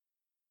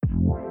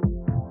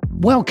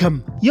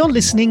Welcome. You're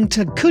listening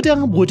to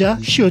Coulda, Woulda,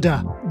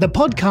 Shoulda, the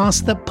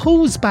podcast that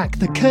pulls back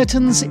the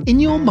curtains in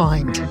your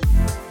mind.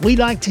 We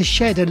like to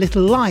shed a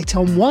little light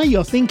on why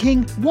you're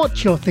thinking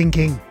what you're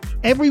thinking.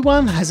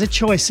 Everyone has a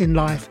choice in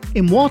life,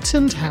 in what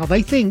and how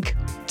they think.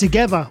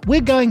 Together,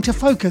 we're going to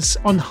focus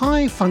on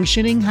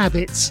high-functioning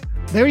habits.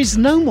 There is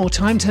no more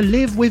time to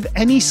live with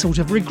any sort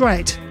of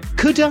regret.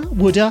 Coulda,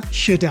 Woulda,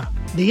 Shoulda,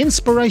 the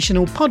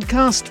inspirational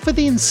podcast for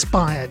the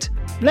inspired.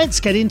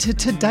 Let's get into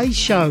today's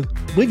show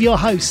with your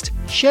host,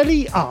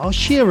 Shelley R.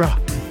 Shearer.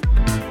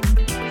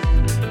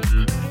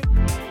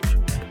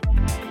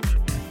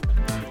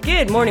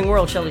 Good morning,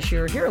 world. Shelley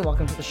Shearer here, and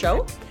welcome to the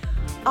show.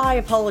 I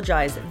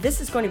apologize. This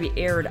is going to be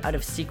aired out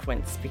of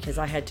sequence because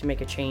I had to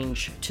make a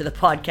change to the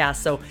podcast.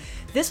 So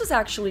this was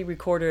actually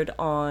recorded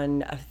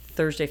on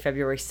Thursday,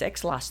 February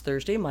 6th, last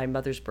Thursday, my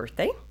mother's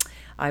birthday.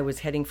 I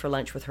was heading for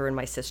lunch with her and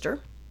my sister.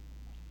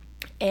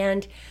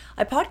 And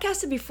I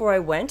podcasted before I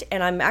went,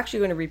 and I'm actually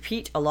going to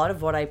repeat a lot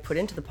of what I put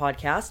into the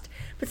podcast,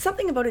 but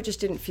something about it just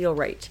didn't feel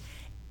right.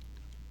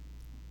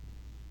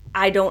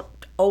 I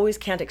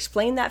can't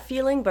explain that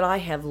feeling, but I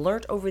have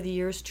learned over the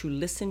years to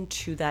listen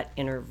to that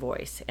inner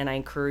voice, and I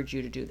encourage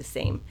you to do the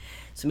same.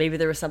 So maybe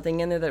there was something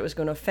in there that was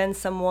going to offend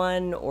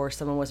someone, or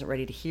someone wasn't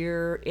ready to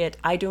hear it.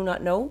 I do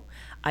not know.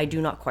 I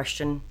do not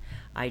question.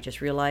 I just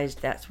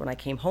realized that's when I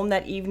came home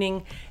that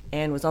evening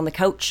and was on the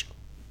couch.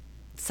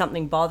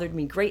 Something bothered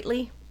me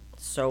greatly,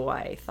 so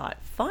I thought,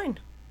 fine.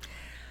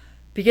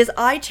 Because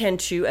I tend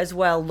to, as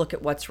well, look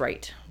at what's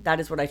right. That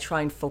is what I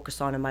try and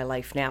focus on in my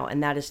life now,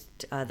 and that is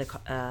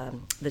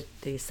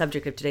the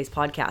subject of today's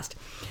podcast.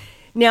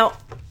 Now,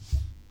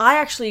 I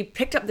actually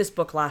picked up this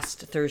book last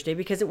Thursday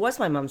because it was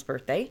my mom's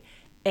birthday,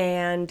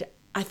 and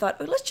I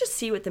thought, let's just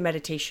see what the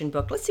meditation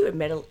book, let's see what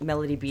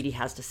Melody Beattie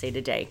has to say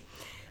today.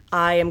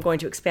 I am going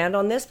to expand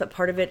on this, but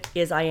part of it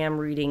is I am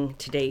reading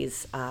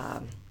today's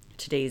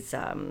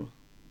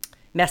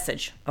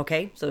message,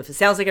 okay? So if it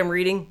sounds like I'm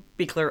reading,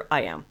 be clear,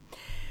 I am.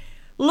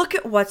 Look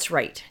at what's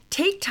right.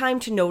 Take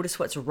time to notice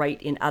what's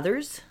right in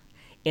others,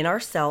 in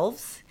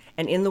ourselves,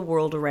 and in the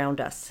world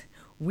around us.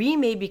 We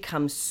may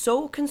become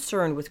so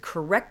concerned with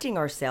correcting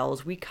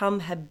ourselves, we become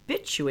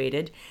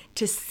habituated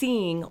to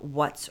seeing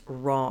what's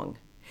wrong.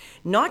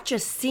 Not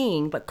just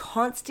seeing, but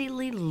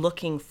constantly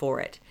looking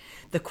for it.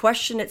 The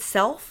question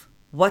itself,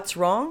 what's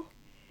wrong,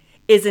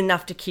 is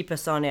enough to keep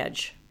us on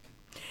edge.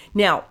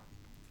 Now,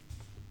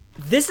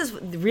 this is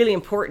really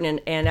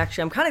important, and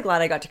actually I'm kind of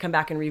glad I got to come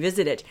back and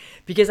revisit it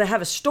because I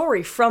have a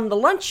story from the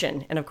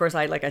luncheon. And of course,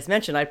 like I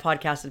mentioned, I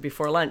podcasted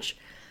before lunch.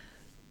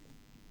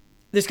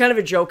 There's kind of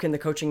a joke in the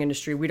coaching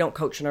industry. We don't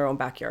coach in our own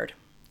backyard.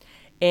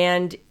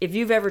 And if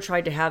you've ever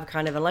tried to have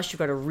unless you've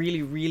got a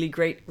really, really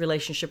great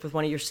relationship with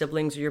one of your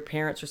siblings or your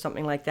parents or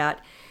something like that,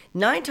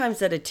 9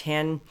 times out of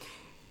 10,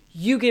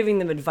 you giving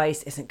them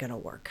advice isn't going to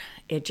work.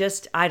 It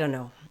just, I don't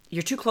know.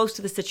 You're too close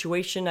to the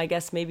situation, I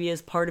guess maybe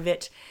is part of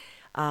it.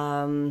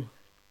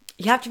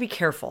 You have to be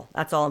careful.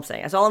 That's all I'm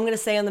saying. That's all I'm going to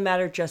say on the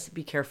matter. Just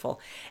be careful.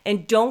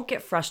 And don't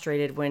get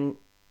frustrated when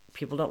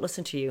people don't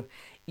listen to you.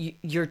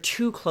 You're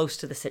too close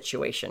to the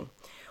situation.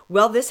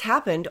 Well, this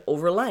happened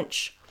over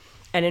lunch.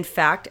 And in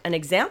fact, an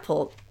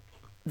example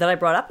that I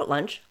brought up at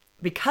lunch,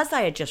 because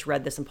I had just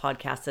read this and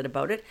podcasted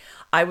about it,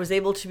 I was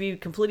able to be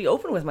completely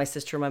open with my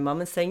sister and my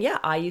mom and saying, yeah,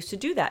 I used to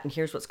do that. And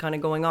here's what's kind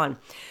of going on.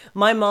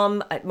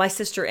 My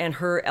sister and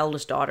her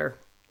eldest daughter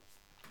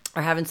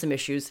are having some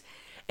issues.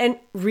 And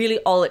really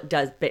all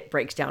it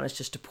breaks down is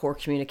just a poor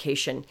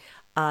communication.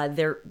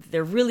 They're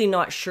really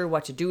not sure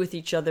what to do with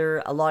each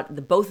other.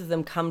 Both of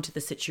them come to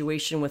the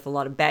situation with a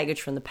lot of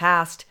baggage from the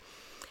past.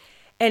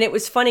 And it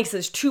was funny because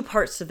there's 2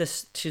 parts to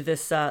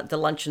the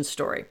luncheon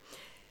story.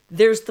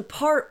 There's the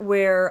part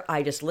where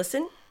I just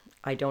listen.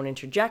 I don't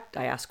interject.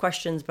 I ask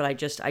questions, but I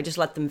just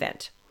let them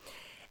vent.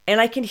 And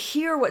I can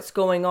hear what's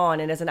going on.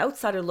 And as an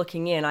outsider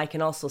looking in, I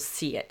can also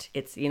see it.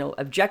 It's,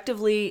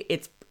 objectively,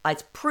 it's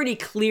pretty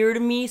clear to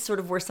me sort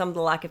of where some of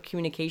the lack of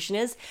communication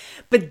is,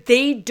 but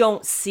they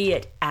don't see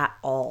it at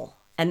all.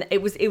 And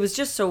it was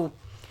just so,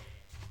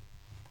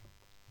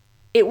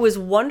 it was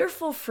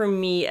wonderful for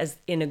me as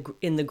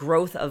in the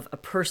growth of a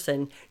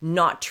person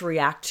not to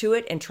react to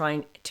it and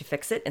trying to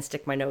fix it and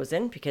stick my nose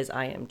in, because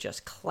I am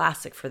just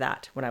classic for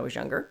that when I was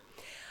younger.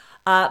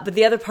 But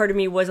the other part of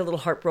me was a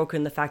little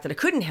heartbroken, the fact that I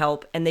couldn't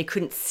help and they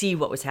couldn't see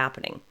what was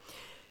happening.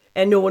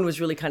 And no one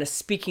was really kind of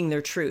speaking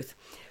their truth.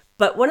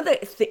 But one of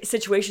the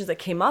situations that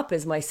came up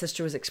is my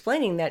sister was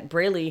explaining that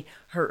Braylee,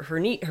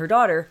 her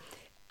daughter,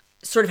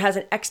 sort of has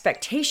an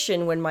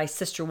expectation when my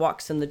sister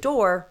walks in the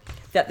door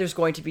that there's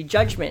going to be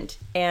judgment.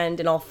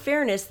 And in all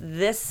fairness,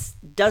 this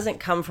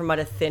doesn't come from out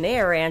of thin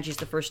air. Angie's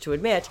the first to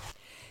admit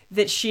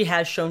that she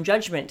has shown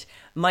judgment.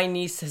 My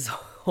niece has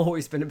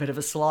always been a bit of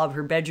a slob.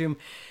 Her bedroom,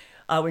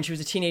 when she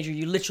was a teenager,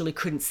 you literally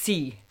couldn't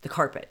see the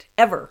carpet,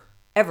 ever.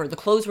 The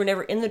clothes were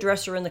never in the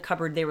dresser or in the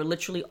cupboard. They were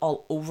literally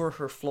all over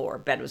her floor.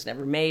 Bed was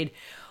never made.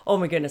 Oh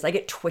my goodness, I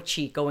get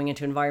twitchy going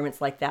into environments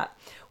like that.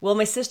 Well,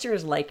 my sister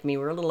is like me.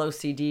 We're a little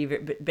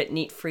OCD, bit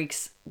neat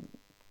freaks.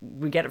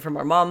 We get it from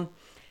our mom.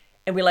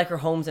 And we like our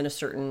homes in a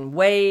certain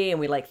way, and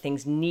we like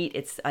things neat.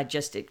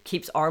 It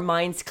keeps our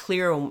minds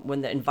clear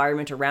when the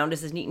environment around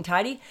us is neat and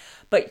tidy.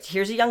 But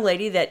here's a young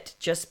lady that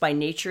just by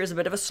nature is a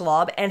bit of a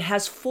slob and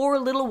has 4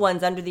 little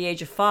ones under the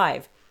age of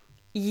 5.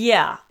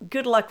 Yeah,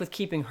 good luck with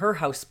keeping her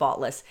house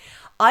spotless.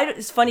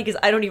 It's funny because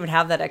I don't even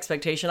have that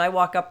expectation. I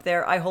walk up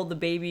there, I hold the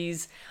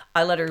babies,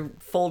 I let her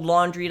fold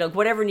laundry, like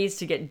whatever needs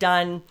to get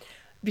done.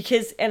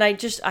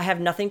 I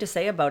have nothing to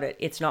say about it.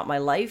 It's not my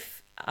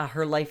life.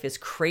 Her life is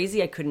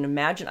crazy. I couldn't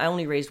imagine. I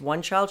only raised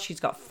 1 child. She's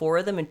got 4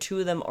 of them, and 2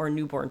 of them are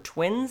newborn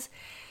twins.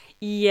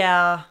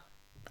 Yeah,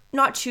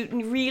 not too,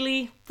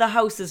 really. The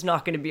house is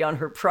not going to be on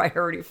her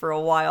priority for a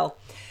while.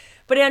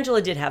 But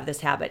Angela did have this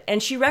habit,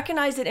 and she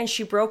recognized it and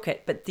she broke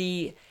it. But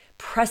the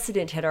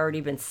precedent had already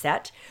been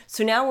set.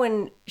 So now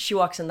when she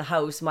walks in the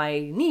house, my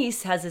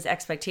niece has this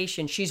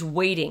expectation. She's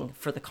waiting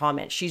for the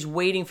comment. She's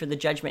waiting for the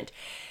judgment.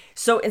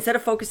 So instead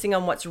of focusing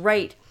on what's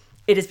right,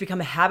 it has become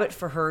a habit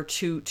for her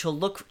to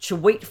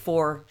wait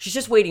for, she's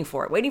just waiting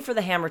for it, waiting for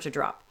the hammer to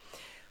drop.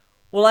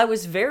 Well,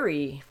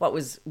 what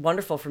was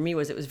wonderful for me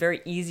was it was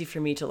very easy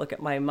for me to look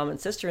at my mom and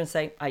sister and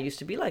say, I used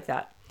to be like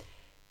that.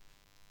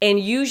 And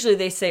usually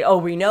they say, oh,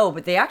 we know,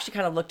 but they actually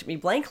kind of looked at me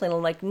blankly and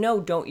I'm like, no,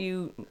 don't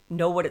you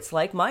know what it's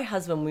like? My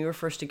husband, when we were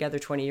first together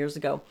 20 years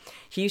ago,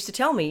 he used to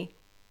tell me,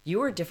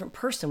 you are a different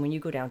person when you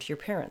go down to your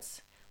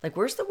parents. Like,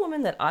 where's the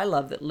woman that I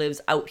love that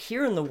lives out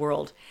here in the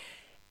world?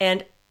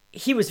 And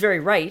he was very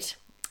right.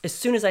 As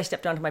soon as I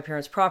stepped onto my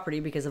parents'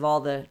 property, because of all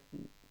the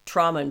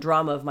trauma and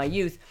drama of my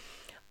youth,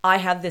 I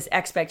have this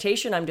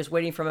expectation. I'm just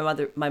waiting for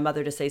my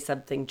mother to say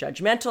something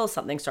judgmental,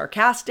 something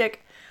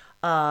sarcastic.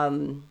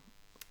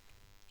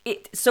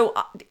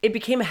 It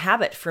became a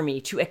habit for me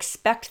to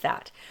expect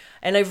that.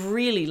 And I've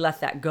really let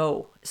that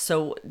go.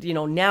 So,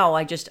 now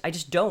I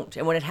just don't.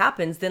 And when it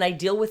happens, then I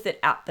deal with it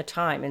at the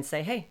time and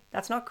say, hey,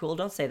 that's not cool.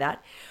 Don't say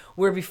that.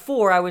 Where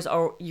before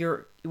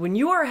when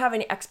you are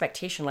having an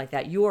expectation like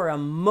that, you are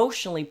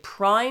emotionally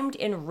primed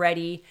and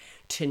ready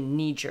to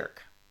knee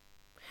jerk.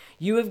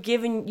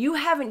 You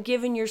haven't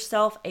given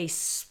yourself a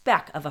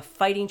speck of a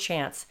fighting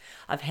chance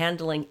of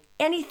handling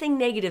anything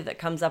negative that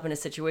comes up in a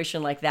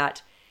situation like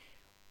that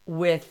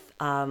with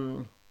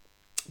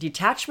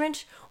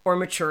detachment or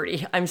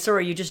maturity. I'm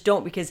sorry, you just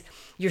don't, because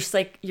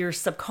your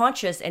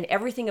subconscious and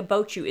everything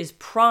about you is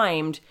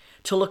primed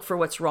to look for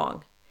what's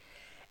wrong.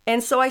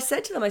 And so I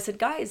said to them,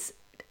 guys,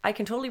 I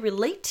can totally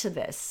relate to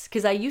this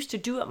because I used to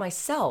do it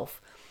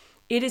myself.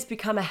 It has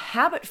become a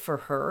habit for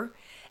her,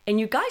 and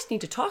you guys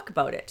need to talk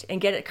about it and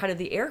get it kind of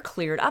the air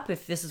cleared up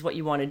if this is what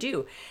you want to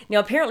do. Now,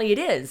 apparently it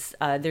is.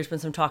 There's been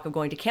some talk of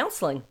going to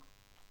counseling.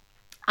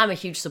 I'm a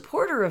huge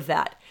supporter of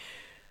that.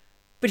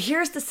 But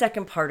here's the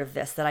second part of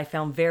this that I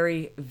found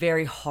very,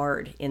 very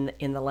hard in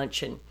the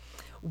luncheon,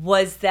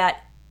 was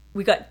that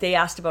they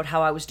asked about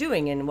how I was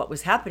doing and what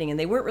was happening, and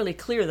they weren't really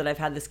clear that I've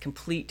had this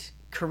complete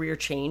career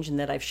change and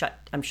that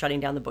I'm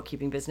shutting down the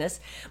bookkeeping business.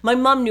 My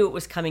mom knew it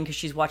was coming because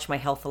she's watched my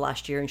health the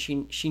last year, and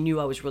she knew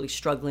I was really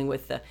struggling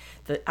with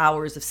the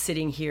hours of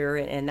sitting here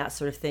and that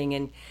sort of thing,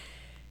 and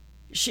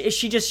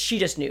she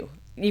just knew,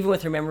 even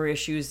with her memory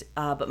issues.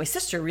 But my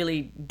sister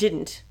really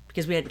didn't,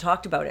 because we hadn't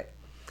talked about it.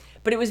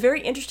 But it was very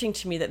interesting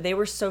to me that they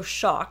were so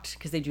shocked,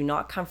 because they do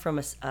not come from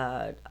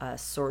a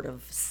sort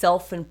of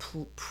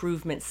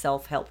self-improvement,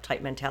 self-help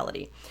type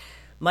mentality.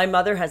 My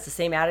mother has the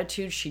same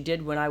attitude she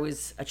did when I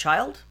was a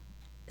child.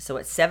 So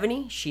at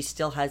 70, she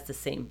still has the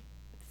same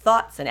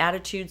thoughts and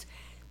attitudes.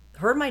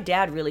 Her and my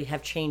dad really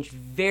have changed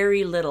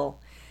very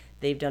little.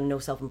 They've done no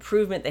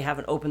self-improvement. They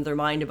haven't opened their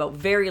mind about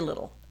very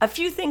little. A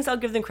few things I'll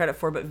give them credit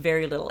for, but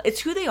very little.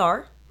 It's who they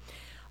are.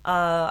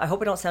 I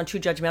hope I don't sound too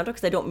judgmental,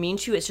 because I don't mean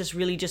to. It's just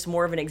really just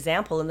more of an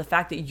example in the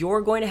fact that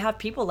you're going to have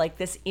people like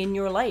this in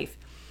your life.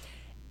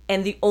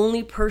 And the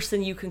only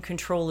person you can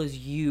control is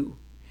you.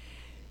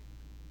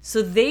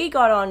 So they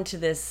got onto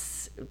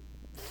this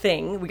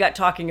thing. We got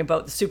talking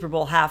about the Super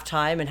Bowl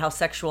halftime and how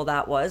sexual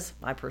that was.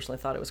 I personally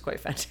thought it was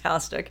quite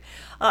fantastic.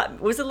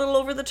 Was it a little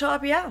over the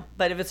top? Yeah.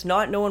 But if it's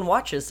not, no one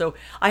watches. So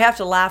I have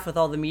to laugh with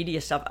all the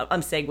media stuff.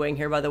 I'm segueing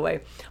here, by the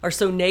way, are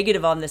so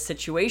negative on this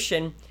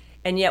situation.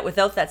 And yet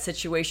without that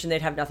situation,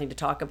 they'd have nothing to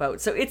talk about.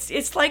 So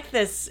it's like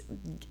this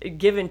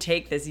give and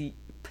take, this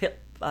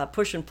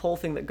push and pull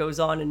thing that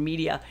goes on in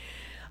media.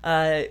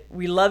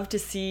 We love to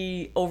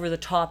see over the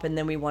top, and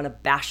then we want to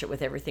bash it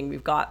with everything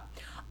we've got.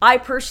 I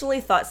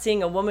personally thought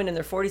seeing a woman in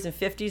their 40s and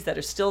 50s that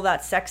are still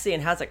that sexy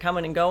and has it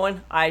coming and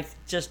going, I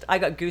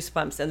got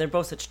goosebumps, and they're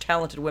both such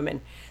talented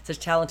women, such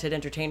talented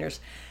entertainers.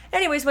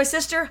 Anyways, my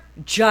sister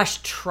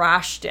just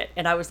trashed it,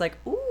 and I was like,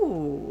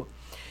 ooh.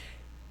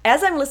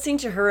 As I'm listening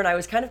to her, and I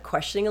was kind of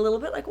questioning a little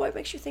bit, like, what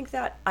makes you think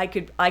that? I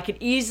could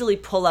easily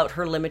pull out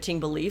her limiting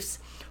beliefs,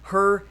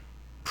 her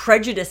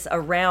prejudice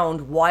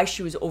around why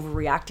she was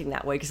overreacting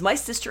that way. Because my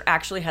sister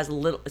actually has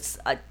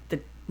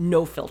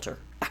no filter.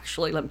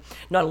 Actually,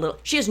 not a little.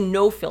 She has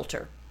no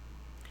filter,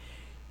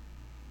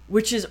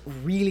 which is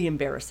really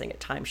embarrassing at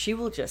times. She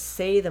will just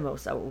say the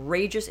most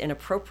outrageous,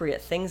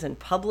 inappropriate things in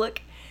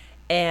public.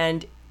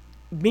 And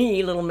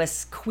me, little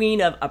Miss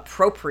Queen of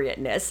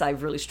appropriateness,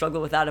 I've really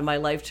struggled with that in my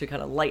life to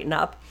kind of lighten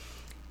up.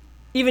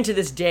 even to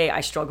this day,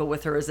 I struggle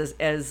with her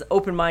as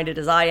open-minded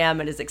as I am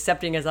and as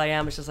accepting as I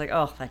am. It's just like,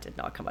 oh, that did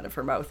not come out of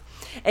her mouth.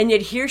 And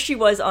yet here she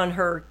was on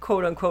her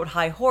quote-unquote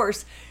high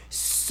horse,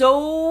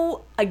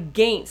 so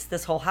against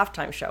this whole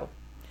halftime show.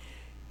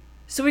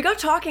 So we got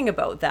talking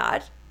about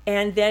that,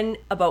 and then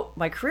about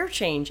my career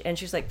change. And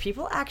she's like,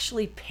 people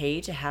actually pay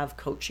to have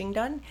coaching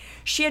done?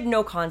 She had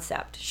no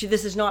concept.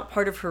 This is not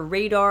part of her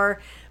radar.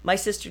 My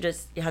sister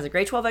just has a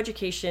grade 12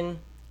 education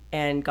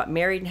and got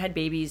married and had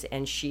babies,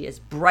 and she is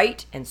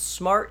bright and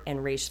smart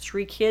and raised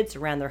 3 kids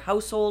around their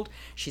household.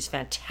 She's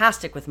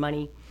fantastic with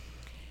money.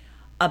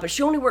 But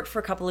she only worked for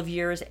a couple of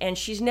years, and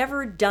she's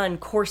never done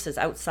courses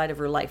outside of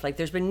her life. Like,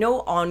 there's been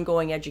no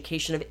ongoing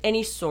education of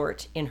any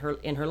sort in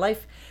her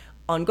life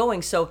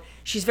ongoing. So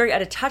she's very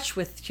out of touch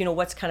with,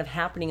 what's kind of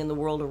happening in the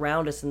world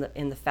around us,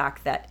 in the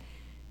fact that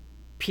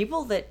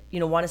people that,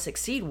 want to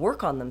succeed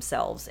work on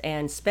themselves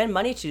and spend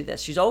money to do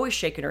this. She's always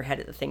shaking her head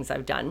at the things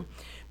I've done.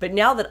 But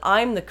now that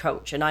I'm the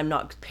coach and I'm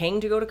not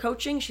paying to go to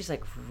coaching, she's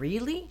like,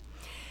 really?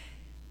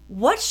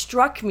 What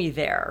struck me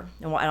there,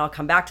 and I'll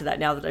come back to that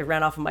now that I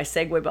ran off of my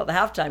segue about the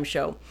halftime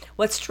show.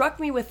 What struck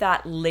me with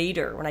that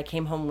later, when I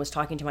came home and was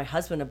talking to my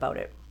husband about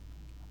it,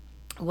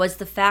 was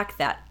the fact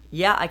that,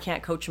 yeah, I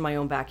can't coach in my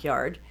own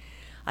backyard.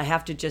 I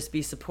have to just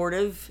be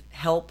supportive,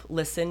 help,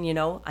 listen,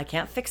 I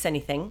can't fix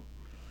anything.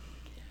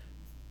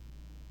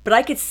 But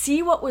I could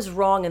see what was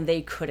wrong and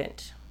they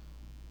couldn't.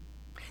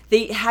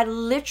 They had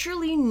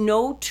literally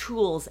no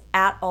tools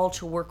at all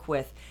to work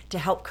with to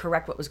help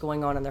correct what was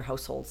going on in their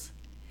households.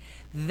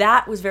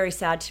 That was very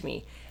sad to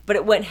me. But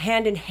it went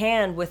hand in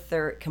hand with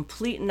their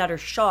complete and utter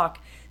shock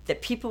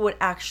that people would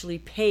actually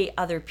pay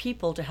other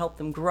people to help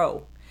them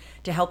grow,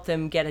 to help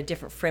them get a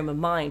different frame of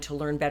mind, to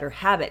learn better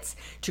habits,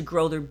 to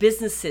grow their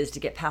businesses, to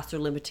get past their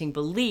limiting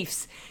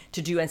beliefs,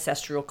 to do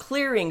ancestral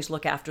clearings,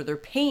 look after their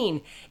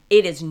pain.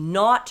 It is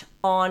not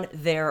on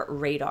their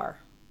radar.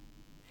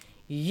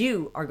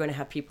 You are going to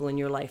have people in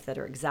your life that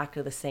are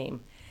exactly the same.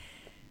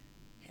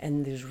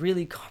 And there's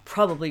really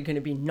probably going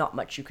to be not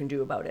much you can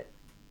do about it.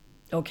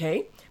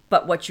 Okay?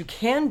 But what you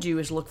can do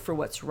is look for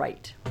what's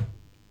right.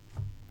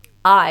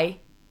 I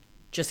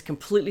just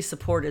completely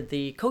supported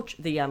the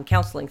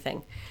counseling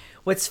thing.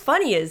 What's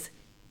funny is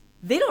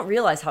they don't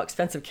realize how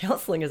expensive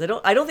counseling is. I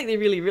don't think they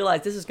really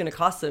realize this is going to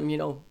cost them,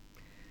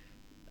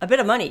 a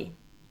bit of money.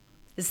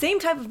 The same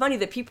type of money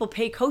that people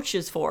pay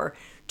coaches for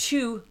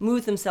to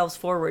move themselves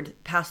forward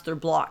past their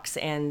blocks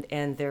and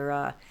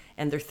their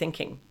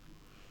thinking.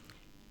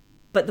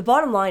 But the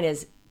bottom line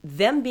is,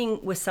 them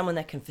being with someone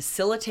that can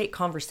facilitate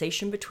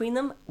conversation between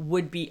them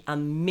would be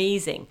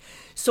amazing.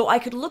 So I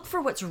could look for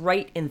what's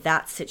right in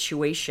that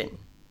situation.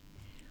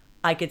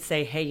 I could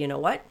say, hey, you know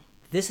what?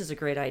 This is a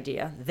great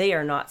idea. They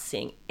are not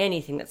seeing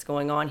anything that's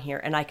going on here,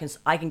 and I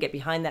can get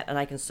behind that and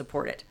I can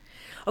support it.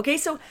 Okay,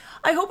 so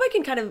I hope I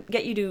can kind of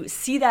get you to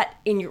see that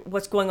in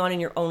what's going on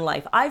in your own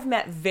life. I've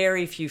met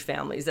very few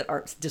families that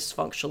aren't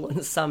dysfunctional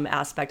in some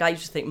aspect. I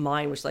used to think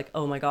mine was like,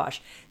 oh my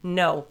gosh.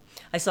 No.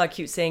 I saw a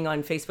cute saying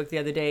on Facebook the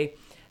other day,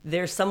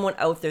 there's someone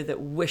out there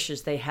that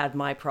wishes they had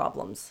my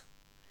problems,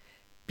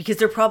 because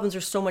their problems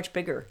are so much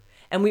bigger.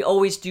 And we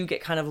always do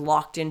get kind of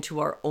locked into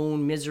our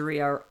own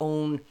misery, our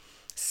own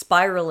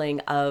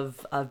spiraling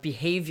of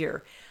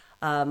behavior.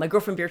 My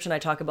girlfriend Birch and I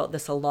talk about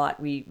this a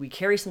lot. We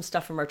carry some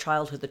stuff from our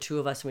childhood, the two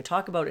of us, and we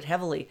talk about it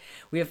heavily.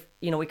 We have,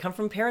 we come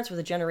from parents with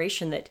a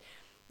generation that,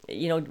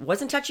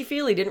 wasn't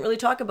touchy-feely, didn't really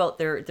talk about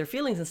their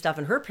feelings and stuff.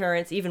 And her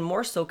parents, even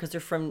more so, because they're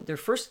from their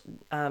first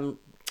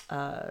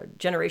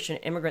generation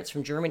immigrants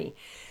from Germany.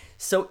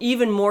 So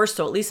even more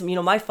so, at least,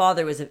 my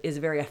father is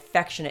a very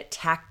affectionate,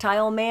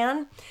 tactile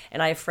man.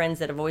 And I have friends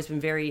that have always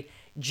been very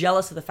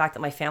jealous of the fact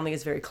that my family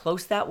is very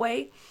close that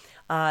way.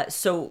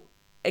 So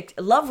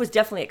love was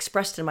definitely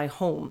expressed in my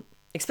home,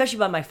 especially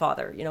by my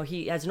father.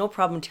 He has no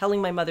problem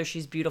telling my mother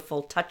she's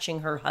beautiful, touching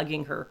her,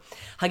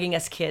 hugging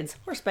us kids,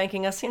 or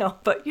spanking us,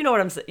 but you know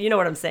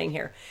what I'm saying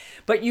here.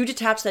 But you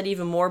detach that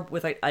even more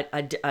with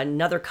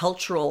another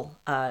cultural,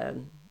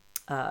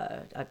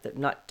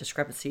 not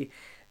discrepancy,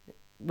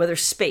 whether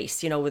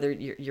space, whether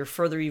you're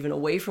further even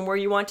away from where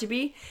you want to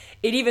be,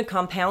 it even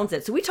compounds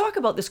it. So we talk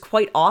about this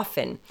quite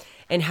often,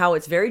 and how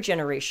it's very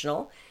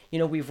generational.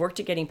 We've worked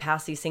at getting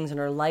past these things in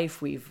our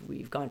life.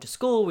 We've gone to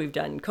school, we've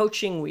done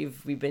coaching, we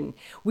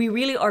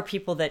really are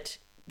people that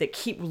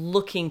keep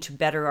looking to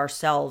better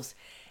ourselves.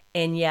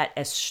 And yet,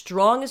 as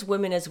strong as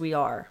women as we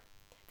are,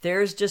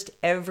 there's just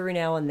every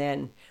now and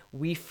then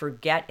we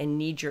forget and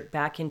knee-jerk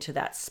back into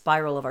that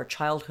spiral of our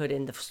childhood,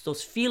 and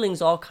those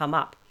feelings all come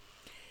up.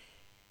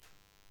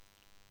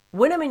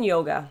 When I'm in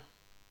yoga,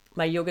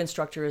 my yoga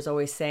instructor is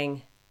always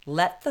saying,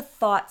 let the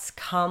thoughts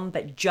come,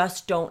 but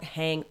just don't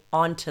hang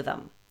on to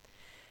them.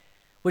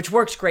 Which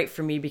works great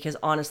for me, because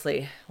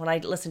honestly, when I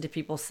listen to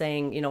people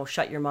saying,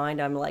 shut your mind,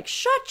 I'm like,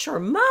 shut your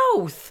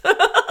mouth.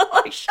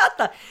 Like,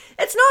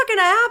 it's not going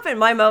to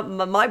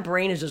happen. My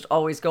brain is just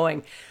always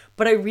going.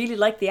 But I really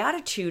like the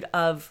attitude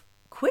of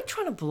quit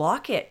trying to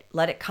block it.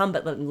 Let it come,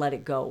 but let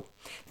it go.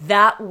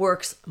 That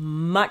works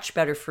much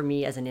better for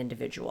me as an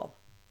individual.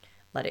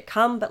 Let it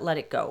come, but let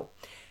it go.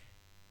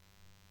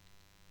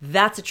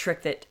 That's a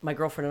trick that my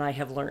girlfriend and I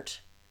have learned.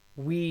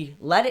 We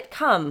let it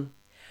come,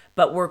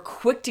 but we're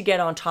quick to get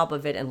on top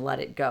of it and let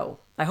it go.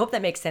 I hope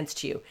that makes sense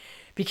to you,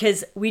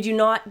 because we do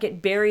not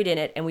get buried in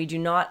it and we do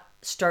not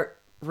start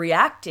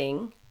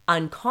reacting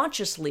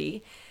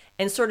unconsciously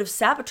and sort of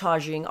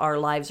sabotaging our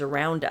lives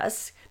around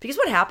us. Because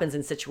what happens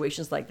in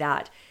situations like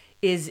that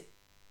is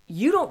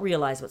you don't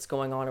realize what's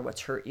going on or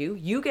what's hurt you.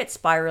 You get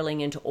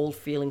spiraling into old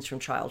feelings from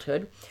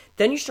childhood.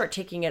 Then you start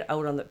taking it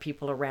out on the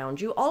people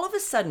around you. All of a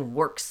sudden,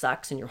 work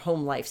sucks and your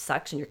home life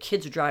sucks and your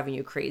kids are driving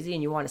you crazy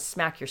and you want to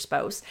smack your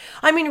spouse.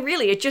 I mean,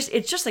 really, it's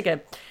just like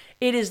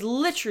it is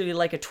literally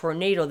like a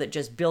tornado that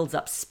just builds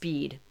up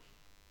speed.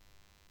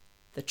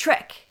 The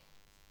trick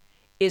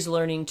is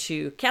learning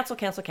to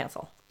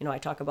cancel. You know, I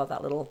talk about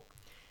that little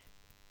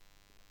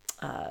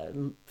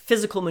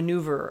physical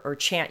maneuver or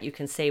chant you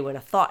can say when a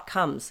thought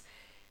comes.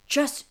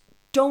 Just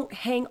don't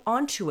hang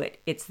on to it.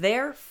 It's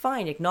there,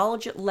 fine,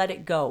 acknowledge it, let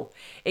it go.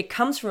 It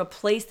comes from a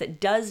place that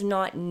does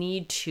not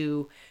need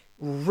to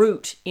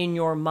root in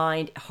your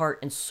mind, heart,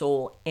 and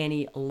soul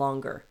any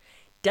longer.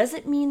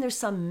 Doesn't mean there's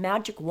some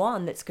magic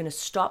wand that's going to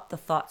stop the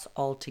thoughts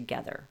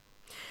altogether.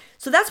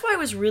 So that's why I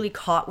was really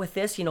caught with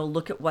this,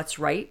 look at what's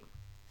right.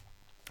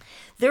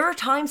 There are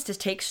times to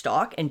take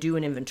stock and do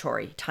an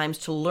inventory, times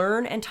to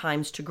learn and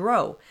times to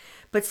grow.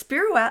 But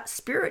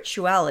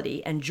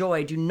spirituality and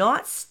joy do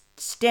not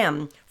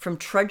stem from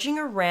trudging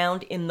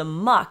around in the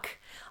muck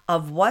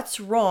of what's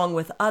wrong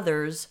with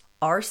others,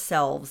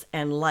 ourselves,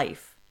 and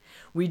life.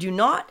 We do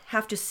not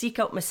have to seek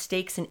out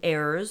mistakes and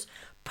errors,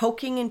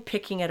 poking and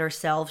picking at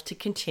ourselves to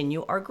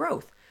continue our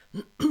growth.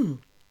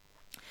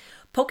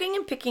 Poking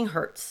and picking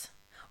hurts.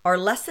 Our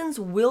lessons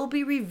will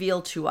be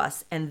revealed to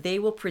us and they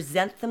will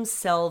present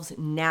themselves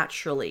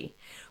naturally.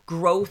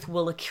 Growth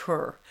will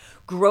occur.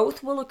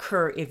 Growth will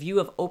occur if you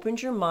have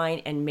opened your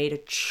mind and made a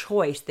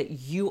choice that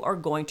you are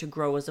going to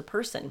grow as a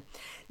person.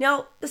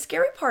 Now, the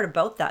scary part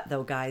about that,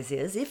 though, guys,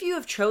 is if you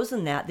have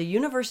chosen that, the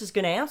universe is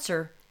going to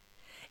answer.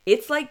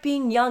 It's like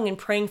being young and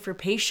praying for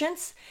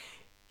patience.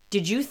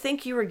 Did you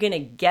think you were going to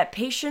get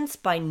patience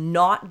by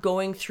not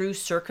going through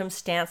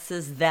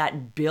circumstances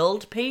that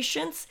build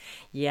patience?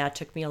 Yeah, it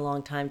took me a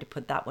long time to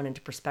put that one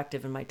into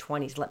perspective in my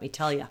 20s, let me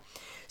tell you.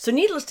 So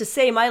needless to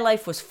say, my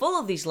life was full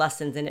of these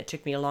lessons and it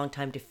took me a long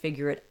time to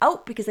figure it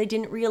out because I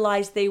didn't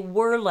realize they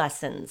were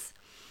lessons.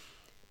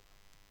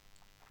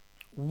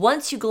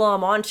 Once you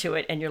glom onto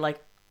it and you're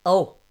like,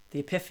 oh, the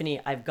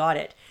epiphany, I've got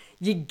it.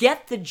 You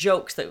get the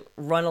jokes that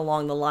run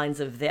along the lines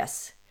of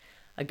this.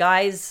 A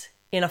guy's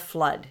in a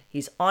flood.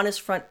 He's on his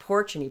front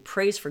porch and he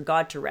prays for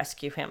God to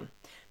rescue him.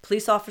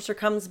 Police officer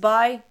comes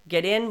by,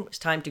 get in, it's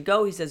time to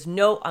go. He says,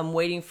 no, I'm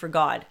waiting for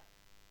God.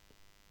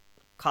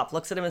 Cop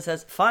looks at him and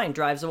says, fine,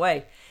 drives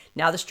away.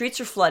 Now the streets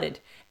are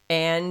flooded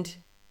and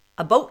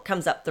a boat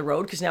comes up the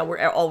road because now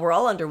we're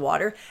all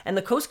underwater. And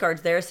the Coast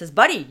Guard's there, says,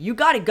 buddy, you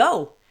got to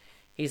go.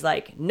 He's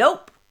like,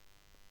 nope,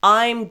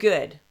 I'm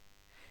good.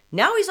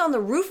 Now he's on the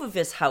roof of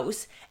his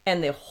house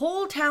and the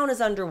whole town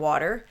is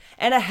underwater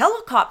and a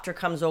helicopter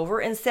comes over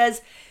and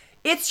says,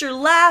 it's your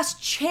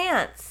last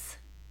chance.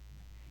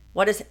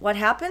 What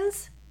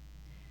happens?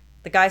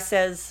 The guy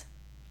says,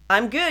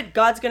 I'm good.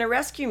 God's going to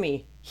rescue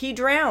me. He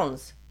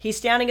drowns. He's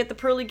standing at the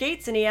pearly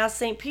gates and he asks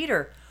St.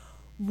 Peter,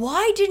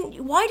 why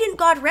didn't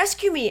God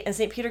rescue me? And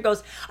St. Peter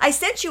goes, I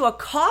sent you a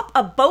cop,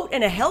 a boat,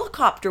 and a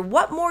helicopter.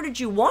 What more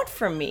did you want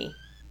from me?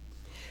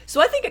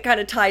 So I think it kind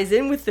of ties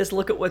in with this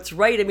look at what's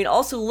right. I mean,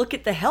 also look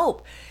at the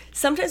help.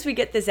 Sometimes we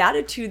get this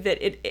attitude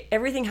that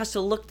everything has to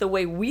look the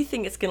way we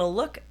think it's going to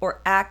look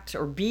or act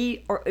or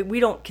be, or we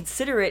don't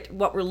consider it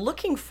what we're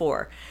looking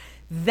for.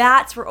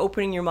 That's where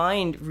opening your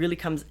mind really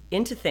comes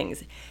into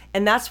things.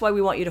 And that's why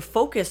we want you to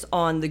focus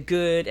on the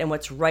good and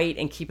what's right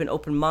and keep an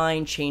open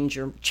mind, change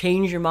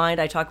your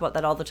mind. I talk about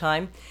that all the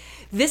time.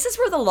 This is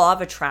where the law of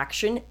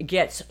attraction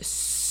gets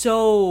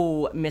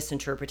so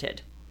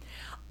misinterpreted.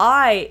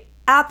 I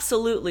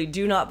absolutely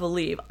do not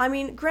believe. I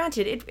mean,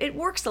 granted, it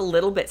works a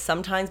little bit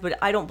sometimes, but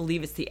I don't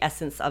believe it's the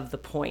essence of the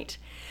point.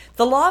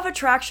 The law of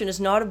attraction is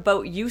not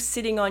about you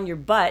sitting on your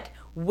butt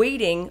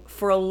waiting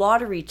for a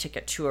lottery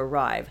ticket to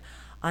arrive.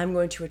 I'm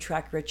going to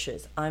attract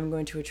riches. I'm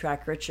going to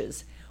attract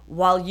riches.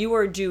 While you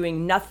are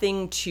doing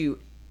nothing to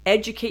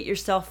educate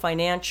yourself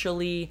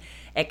financially,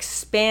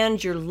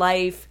 expand your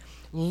life,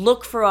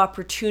 look for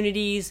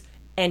opportunities,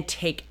 and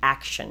take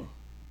action.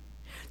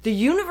 The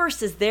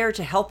universe is there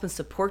to help and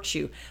support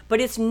you,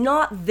 but it's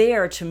not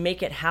there to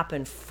make it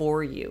happen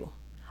for you.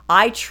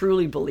 I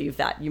truly believe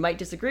that. You might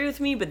disagree with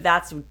me, but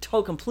that's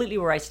completely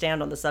where I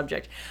stand on the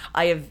subject.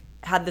 I have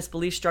had this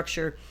belief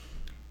structure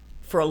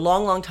for a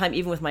long, long time,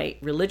 even with my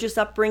religious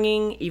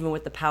upbringing, even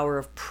with the power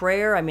of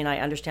prayer. I mean, I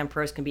understand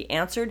prayers can be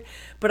answered,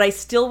 but I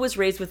still was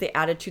raised with the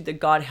attitude that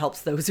God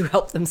helps those who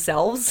help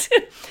themselves.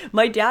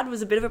 My dad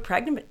was a bit of a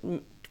pragmatist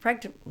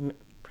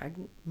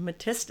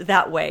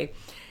that way.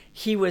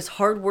 He was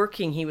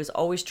hardworking. He was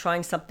always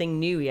trying something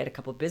new. He had a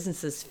couple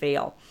businesses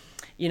fail.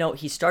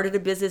 He started a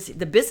business.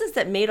 The business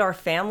that made our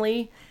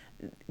family,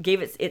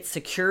 gave its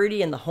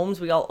security and the homes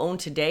we all own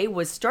today,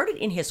 was started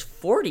in his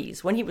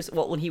 40s when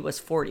he was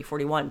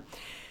 41.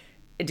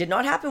 it did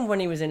not happen when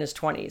he was in his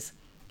 20s.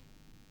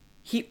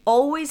 He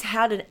always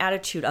had an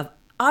attitude of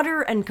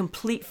utter and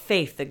complete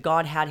faith that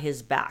God had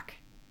his back.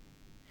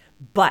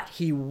 But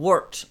he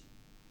worked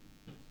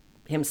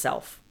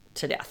himself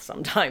to death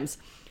sometimes.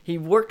 He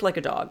worked like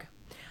a dog.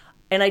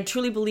 And I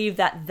truly believe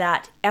that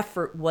that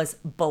effort was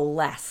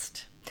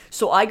blessed.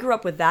 So I grew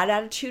up with that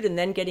attitude, and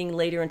then getting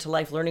later into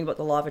life, learning about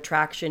the law of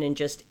attraction and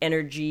just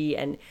energy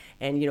and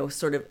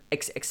sort of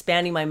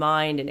expanding my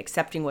mind and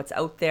accepting what's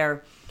out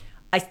there.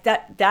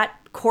 That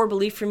core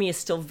belief for me is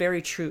still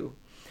very true.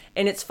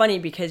 And it's funny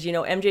because,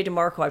 MJ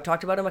DeMarco, I've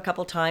talked about him a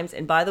couple times.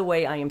 And by the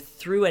way, I am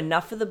through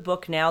enough of the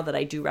book now that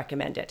I do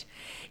recommend it.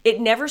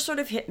 It never sort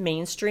of hit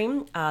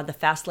mainstream. The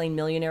Fast Lane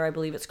Millionaire, I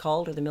believe it's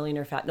called, or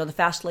the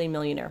Fast Lane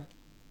Millionaire.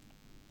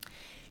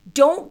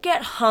 Don't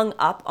get hung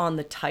up on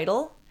the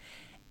title.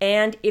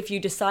 And if you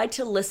decide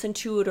to listen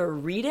to it or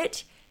read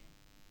it,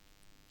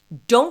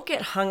 don't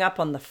get hung up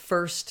on the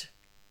first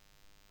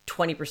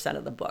 20%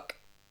 of the book.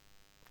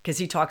 Because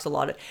he talks a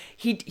lot.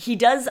 He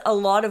does a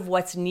lot of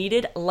what's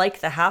needed, like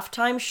the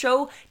halftime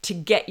show, to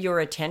get your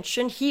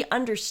attention. He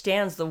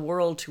understands the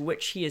world to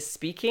which he is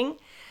speaking.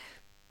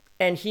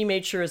 And he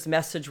made sure his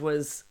message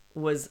was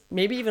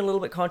maybe even a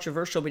little bit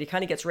controversial, but he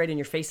kind of gets right in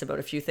your face about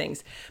a few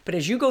things. But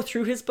as you go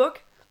through his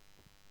book,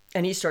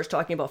 and he starts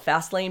talking about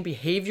fast lane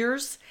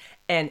behaviors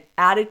and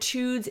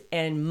attitudes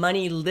and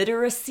money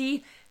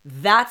literacy,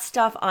 that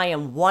stuff I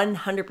am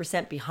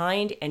 100%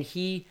 behind. And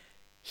he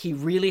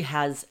really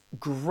has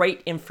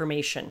great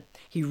information.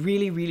 He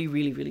really, really,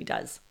 really, really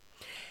does.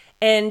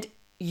 And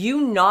you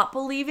not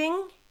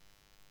believing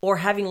or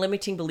having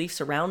limiting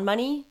beliefs around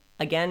money,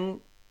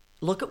 again,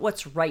 look at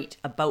what's right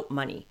about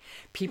money.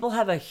 People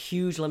have a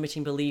huge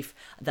limiting belief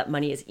that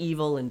money is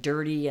evil and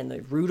dirty and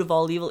the root of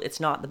all evil. It's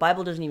not. The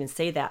Bible doesn't even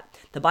say that.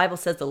 The Bible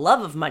says the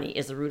love of money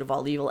is the root of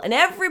all evil. And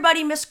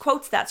everybody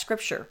misquotes that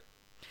scripture.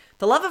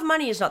 The love of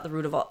money is not the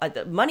root of all,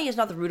 money is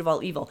not the root of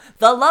all evil.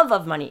 The love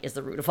of money is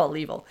the root of all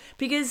evil.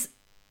 Because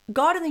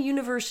God in the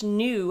universe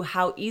knew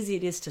how easy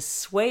it is to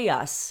sway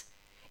us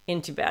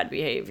into bad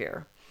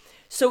behavior.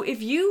 So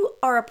if you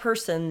are a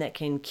person that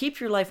can keep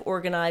your life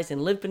organized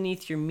and live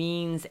beneath your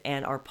means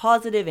and are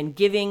positive and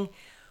giving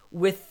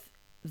with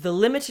the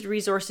limited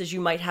resources you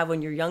might have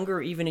when you're younger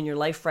or even in your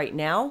life right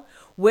now,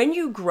 when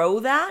you grow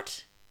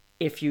that,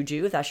 if you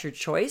do, if that's your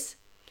choice,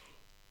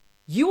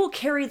 you will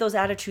carry those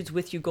attitudes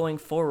with you going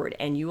forward,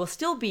 and you will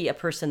still be a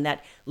person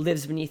that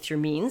lives beneath your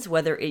means,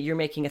 whether you're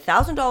making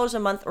 $1,000 a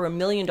month or $1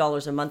 million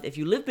a month. If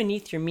you live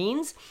beneath your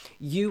means,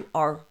 you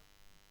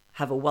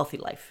have a wealthy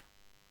life.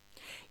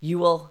 You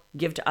will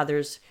give to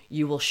others.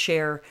 You will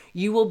share.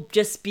 You will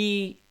just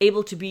be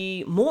able to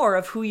be more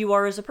of who you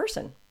are as a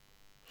person.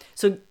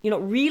 So,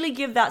 really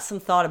give that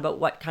some thought about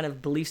what kind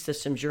of belief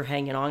systems you're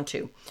hanging on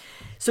to.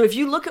 So if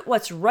you look at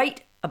what's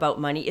right about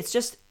money, it's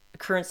just a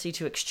currency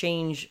to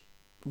exchange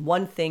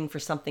one thing for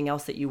something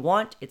else that you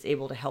want. It's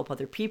able to help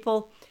other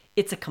people.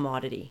 It's a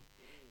commodity.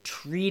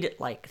 Treat it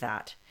like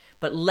that,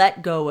 but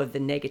let go of the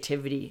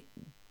negativity.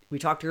 We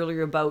talked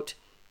earlier about,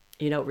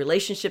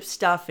 relationship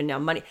stuff and now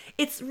money.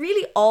 It's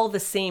really all the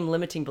same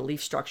limiting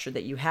belief structure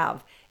that you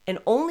have. And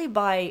only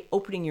by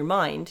opening your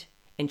mind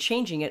and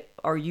changing it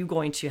are you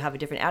going to have a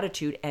different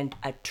attitude and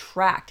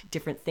attract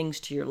different things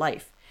to your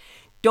life.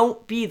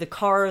 Don't be the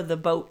car, the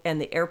boat, and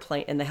the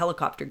airplane and the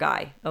helicopter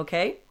guy,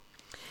 okay?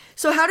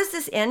 So how does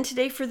this end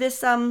today for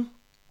this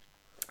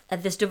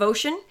this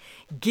devotion?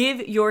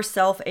 Give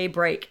yourself a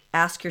break.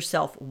 Ask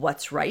yourself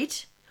what's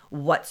right,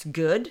 what's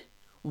good,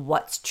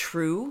 what's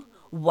true,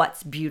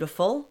 what's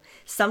beautiful.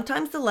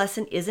 Sometimes the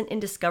lesson isn't in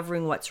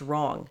discovering what's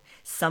wrong.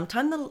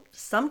 Sometimes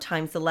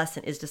the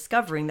lesson is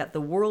discovering that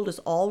the world is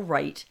all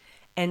right,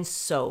 and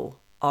so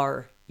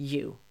are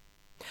you.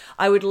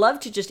 I would love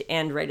to just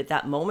end right at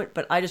that moment,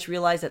 but I just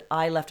realized that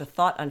I left a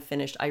thought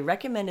unfinished. I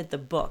recommended the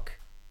book.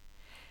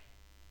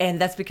 And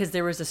that's because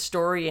there was a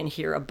story in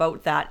here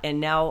about that.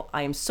 And now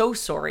I am so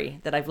sorry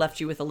that I've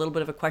left you with a little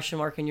bit of a question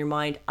mark in your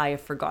mind. I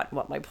have forgotten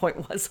what my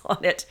point was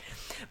on it.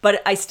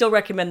 But I still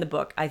recommend the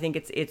book. I think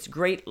it's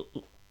great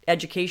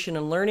education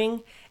and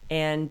learning.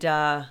 And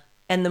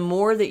the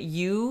more that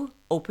you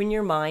open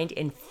your mind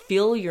and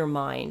fill your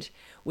mind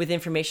with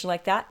information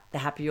like that, the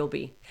happier you'll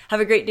be. Have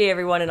a great day,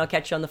 everyone, and I'll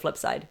catch you on the flip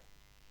side.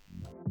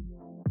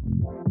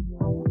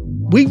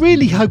 We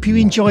really hope you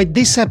enjoyed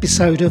this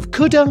episode of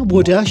Coulda,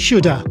 Woulda,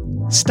 Shoulda.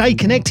 Stay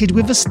connected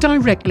with us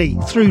directly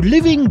through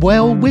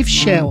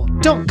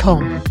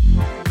livingwellwithshell.com.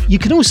 You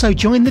can also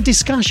join the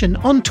discussion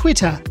on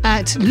Twitter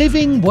at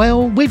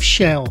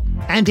livingwellwithshell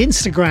and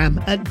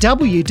Instagram at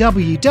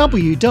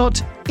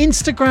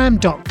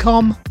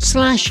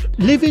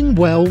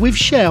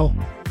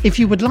www.instagram.com/livingwellwithshell. If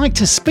you would like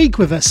to speak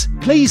with us,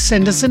 please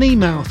send us an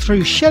email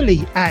through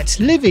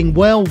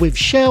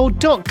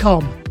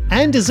shelley@livingwellwithshell.com.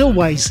 And as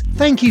always,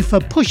 thank you for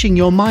pushing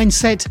your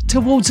mindset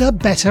towards a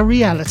better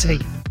reality.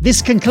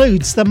 This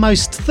concludes the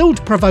most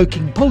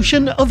thought-provoking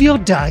portion of your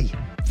day.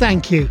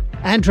 Thank you.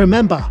 And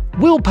remember,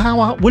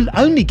 willpower will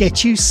only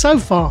get you so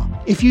far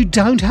if you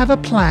don't have a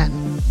plan.